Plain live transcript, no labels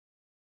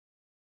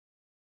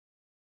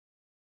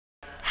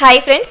Hi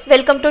friends,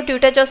 welcome to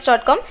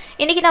tutor.com.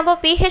 இன்னைக்கு நம்ம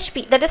PHP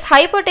that is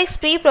hypertext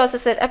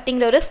preprocessor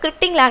அப்படிங்கற ஒரு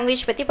scripting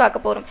language பத்தி பார்க்க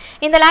போறோம்.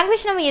 இந்த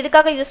language நம்ம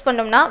எதுக்காக யூஸ்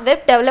பண்றோம்னா web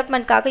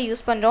developmentக்காக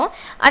யூஸ் பண்றோம்.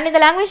 and இந்த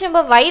language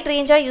நம்ம wide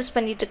range-ஆ யூஸ்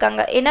பண்ணிட்டு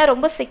இருக்காங்க. ஏன்னா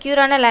ரொம்ப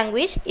செக்யூரான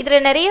language. இதுல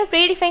நிறைய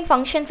predefined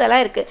functions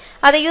எல்லாம் இருக்கு.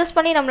 அதை யூஸ்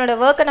பண்ணி நம்மளோட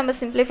work-ஐ நம்ம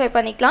simplify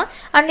பண்ணிக்கலாம்.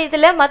 and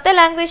இதுல மத்த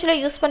language-ல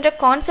யூஸ் பண்ற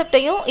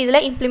concept-ஐயும்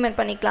இதுல implement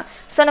பண்ணிக்கலாம்.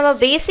 so நம்ம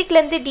basic-ல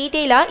இருந்து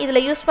detail-ஆ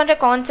இதுல யூஸ் பண்ற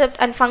concept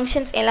and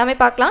functions எல்லாமே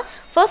பார்க்கலாம்.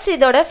 first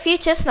இதோட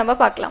features நம்ம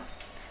பார்க்கலாம்.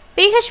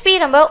 PHP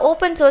நம்ம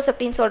open source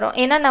அப்படினு சொல்றோம்.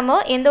 ஏன்னா நம்ம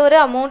எந்த ஒரு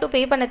amount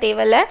pay பண்ண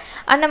தேவையில்ல.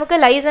 and நமக்கு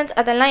license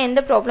அதெல்லாம்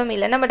எந்த problem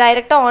இல்ல. நம்ம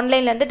டைரக்ட்டா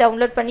ஆன்லைன்ல இருந்து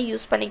டவுன்லோட் பண்ணி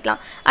யூஸ் பண்ணிக்கலாம்.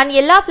 and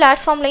எல்லா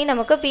பிளாட்ஃபார்ம்லயும்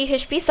நமக்கு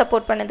PHP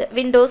சப்போர்ட் பண்ணுது.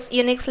 Windows,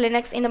 Unix,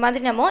 Linux இந்த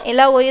மாதிரி நம்ம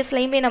எல்லா OS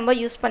லயுமே நம்ம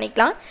யூஸ்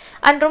பண்ணிக்கலாம்.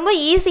 and ரொம்ப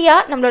ஈஸியா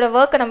நம்மளோட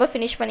work நம்ம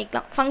finish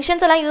பண்ணிக்கலாம்.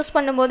 functions எல்லாம் யூஸ்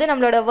பண்ணும்போது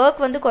நம்மளோட work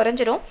வந்து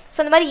குறஞ்சிரும். சோ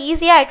இந்த மாதிரி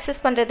ஈஸியா access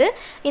பண்றது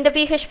இந்த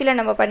PHP ல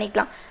நம்ம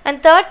பண்ணிக்கலாம்.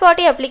 and third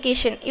party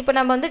application இப்போ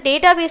நம்ம வந்து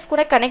database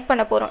கூட கனெக்ட்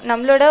பண்ண போறோம்.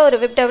 நம்மளோட ஒரு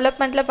web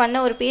developmentல பண்ண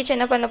ஒரு பேஜ்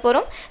என்ன பண்ண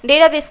போறோம்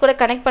டேட்டாபேஸ் கூட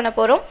கனெக்ட் பண்ண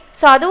போறோம்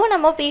சோ அதுவும்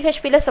நம்ம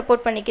PHP ல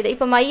சப்போர்ட் பண்ணிக்குது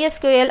இப்போ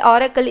MySQL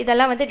Oracle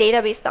இதெல்லாம் வந்து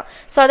டேட்டாபேஸ் தான்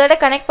சோ அதோட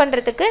கனெக்ட்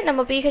பண்றதுக்கு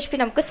நம்ம PHP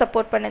நமக்கு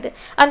சப்போர்ட் பண்ணுது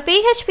and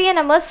PHP ய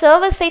நம்ம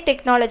சர்வர் சைட்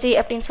டெக்னாலஜி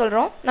அப்படினு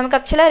சொல்றோம் நமக்கு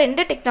एक्चुअली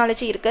ரெண்டு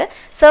டெக்னாலஜி இருக்கு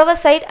server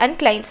side and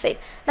client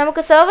side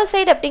நமக்கு சர்வர்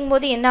சைட்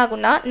அப்படிங்கும்போது என்ன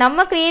ஆகும்னா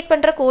நம்ம கிரியேட்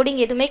பண்ற கோடிங்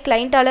எதுமே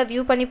கிளையண்டால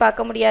வியூ பண்ணி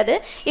பார்க்க முடியாது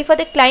if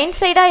அது client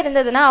சைடா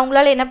இருந்ததுனா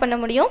அவங்களால என்ன பண்ண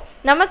முடியும்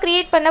நம்ம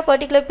கிரியேட் பண்ண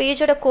பர்టిక్యులர்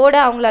பேஜோட கோட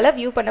அவங்களால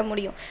வியூ பண்ண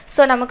முடியும்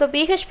சோ நமக்கு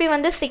PHP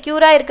வந்து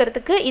செக்யூரா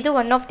இருக்கிறதுக்கு இது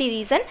one of the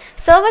reason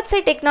server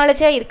side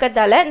டெக்னாலஜியா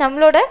இருக்கிறதால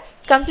நம்மளோட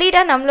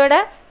கம்ப்ளீட்டா நம்மளோட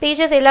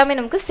பேजेस எல்லாமே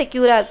நமக்கு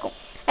செக்யூரா இருக்கும்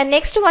and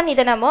next one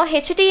இத நம்ம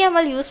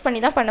HTML யூஸ்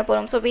பண்ணி தான் பண்ண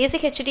போறோம் so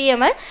basic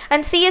HTML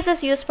and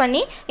CSS use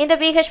பண்ணி இந்த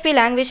PHP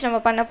language நம்ம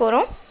பண்ண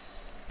போறோம்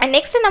and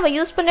next நம்ம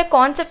யூஸ் பண்ற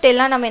கான்செப்ட்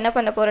எல்லாம் நம்ம என்ன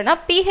பண்ண போறோம்னா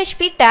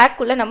PHP tag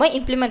குள்ள நம்ம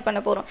இம்ப்ளிமென்ட் பண்ண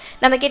போறோம்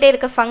நம்மகிட்ட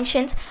இருக்க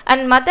functions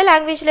and மத்த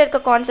லாங்குவேஜ்ல இருக்க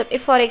concept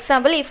if for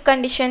example if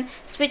condition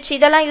switch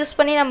இதெல்லாம் யூஸ்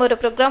பண்ணி நம்ம ஒரு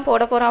program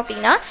போட போறோம்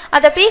அப்படினா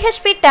அத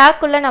PHP tag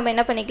குள்ள நம்ம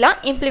என்ன பண்ணிக்கலாம்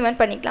இம்ப்ளிமென்ட்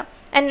பண்ணிக்கலாம்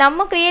and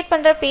நம்ம கிரியேட்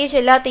பண்ற பேஜ்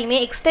எல்லாத்தையுமே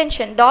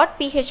extension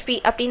 .php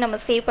அப்படி நம்ம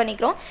சேவ்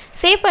பண்ணிக்கிறோம்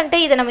சேவ் பண்ணிட்டு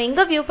இத நம்ம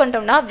எங்க வியூ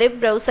பண்றோம்னா வெப்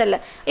browserல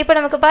இப்போ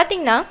நமக்கு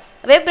பாத்தீங்கன்னா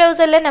வெப்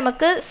browserல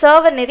நமக்கு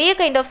சர்வர் நிறைய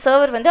கைண்ட் ஆஃப்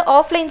சர்வர் வந்து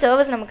ஆஃப்லைன்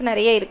சர்வர்ஸ் நமக்கு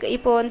நிறைய இருக்கு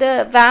இப்போ வந்து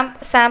WAMP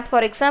SAMP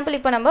for example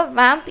இப்போ நம்ம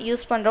WAMP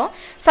யூஸ் பண்றோம்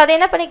சோ அத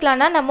என்ன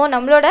பண்ணிக்கலாம்னா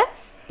நம்மளோட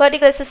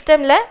பர்టిక్యులர்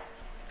சிஸ்டம்ல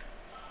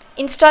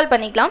இன்ஸ்டால்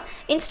பண்ணிக்கலாம்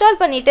இன்ஸ்டால்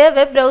பண்ணிட்டு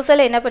வெப்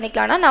browserல என்ன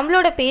பண்ணிக்கலாம்னா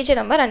நம்மளோட பேஜை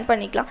நம்ம ரன்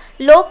பண்ணிக்கலாம்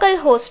லோக்கல்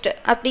ஹோஸ்ட்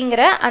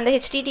அப்படிங்கற அந்த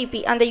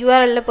HTTP அந்த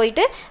URL ல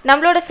போய்ட்டு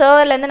நம்மளோட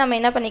சர்வர்ல இருந்து நம்ம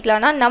என்ன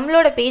பண்ணிக்கலாம்னா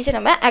நம்மளோட பேஜை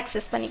நம்ம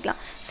ஆக்சஸ் பண்ணிக்கலாம்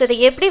சோ இது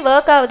எப்படி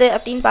வர்க் ஆகுது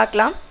அப்படினு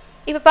பார்க்கலாம்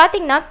இப்போ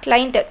பாத்தீங்கன்னா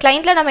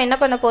கிளையன்ட்ல நம்ம என்ன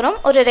பண்ண போறோம்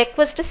ஒரு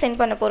ரெக்வெஸ்ட் சென்ட்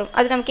பண்ண போறோம்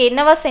அது நமக்கு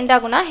என்னவா சென்ட்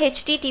ஆகும்னா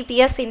HTTP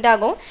யா சென்ட்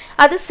ஆகும்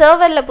அது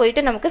சர்வர்ல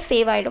போய்ட்டு நமக்கு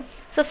சேவ் ஆயிடும்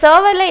சோ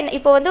சர்வர்ல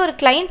இப்போ வந்து ஒரு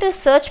கிளையன்ட்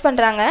சர்ச்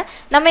பண்றாங்க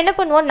நம்ம என்ன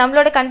பண்ணுவோம்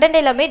நம்மளோட கண்டென்ட்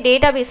எல்லாமே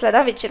டேட்டாபேஸ்ல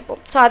தான்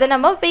வெச்சிருப்போம் சோ அத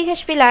நம்ம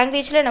PHP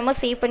லாங்குவேஜ்ல நம்ம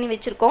சேவ் பண்ணி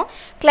வெச்சிருக்கோம்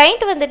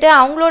கிளையன்ட் வந்துட்டு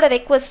அவங்களோட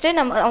ரெக்வெஸ்ட்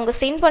அவங்க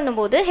சென்ட்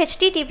பண்ணும்போது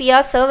HTTP யா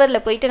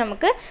சர்வர்ல போய்ட்டு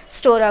நமக்கு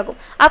ஸ்டோர் ஆகும்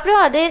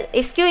அப்புறம் அது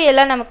SQL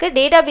ல நமக்கு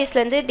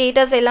டேட்டாபேஸ்ல இருந்து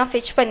டேட்டாஸ் எல்லாம்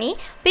ஃபெட்ச் பண்ணி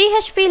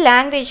PHP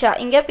லாங்குவேஜா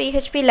இங்க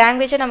PHP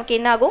language நமக்கு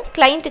என்ன ஆகும்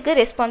கிளையன்ட்க்கு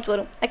ரெஸ்பான்ஸ்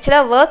வரும்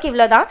एक्चुअली வர்க்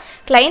இவ்ளோதான்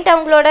கிளையன்ட்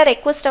அவங்களோட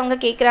ரெக்வெஸ்ட் அவங்க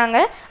கேக்குறாங்க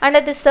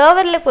and அது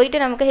சர்வர்ல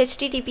போய்ட்டு நமக்கு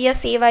HTTP யா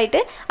சேவ் ஆயிட்டு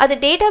அது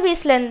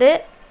டேட்டாபேஸ்ல இருந்து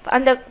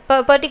அந்த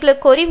பர்టిక్యులர்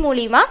query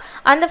மூலமா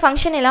அந்த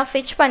ஃபங்க்ஷன் எல்லாம்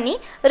ஃபெட்ச் பண்ணி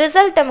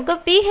ரிசல்ட் நமக்கு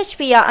PHP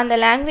யா அந்த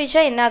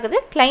லாங்குவேஜா என்ன ஆகுது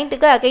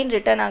கிளையன்ட்க்கு அகைன்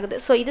ரிட்டர்ன் ஆகுது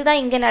சோ இதுதான்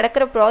இங்க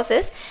நடக்கிற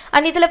process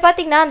and இதல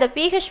பாத்தீங்கன்னா அந்த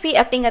PHP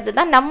அப்படிங்கிறது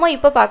தான் நம்ம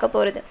இப்ப பார்க்க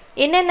போறது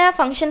என்னென்ன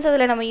ஃபங்க்ஷன்ஸ்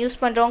அதல நம்ம யூஸ்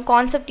பண்றோம்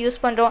கான்செப்ட் யூஸ்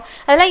பண்றோம்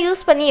அதெல்லாம்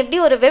யூஸ் பண்ணி எப்படி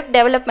ஒரு வெப்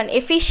டெவலப்மென்ட்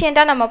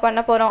எஃபிஷியன்ட்டா நம்ம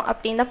பண்ண போறோம்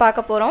அப்படினு தான்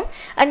பார்க்க போறோம்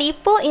and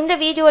இப்போ இந்த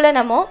வீடியோல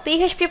நம்ம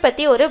PHP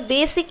பத்தி ஒரு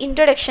பேசிக்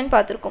இன்ட்ரோடக்ஷன்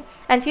பார்த்திருக்கோம்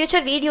and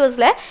future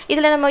வீடியோஸ்ல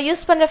இதல நம்ம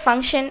யூஸ் பண்ற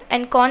ஃபங்க்ஷன்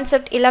and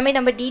கான்செப்ட் எல்லாமே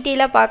நம்ம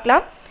டீடைலா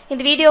பார்க்கலாம்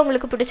இந்த வீடியோ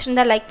உங்களுக்கு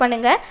பிடிச்சிருந்தா லைக்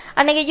பண்ணுங்க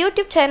and நீங்க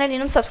YouTube சேனல்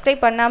இன்னும்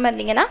Subscribe பண்ணாம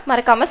இருந்தீங்கனா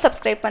மறக்காம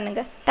Subscribe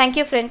பண்ணுங்க Thank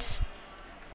you friends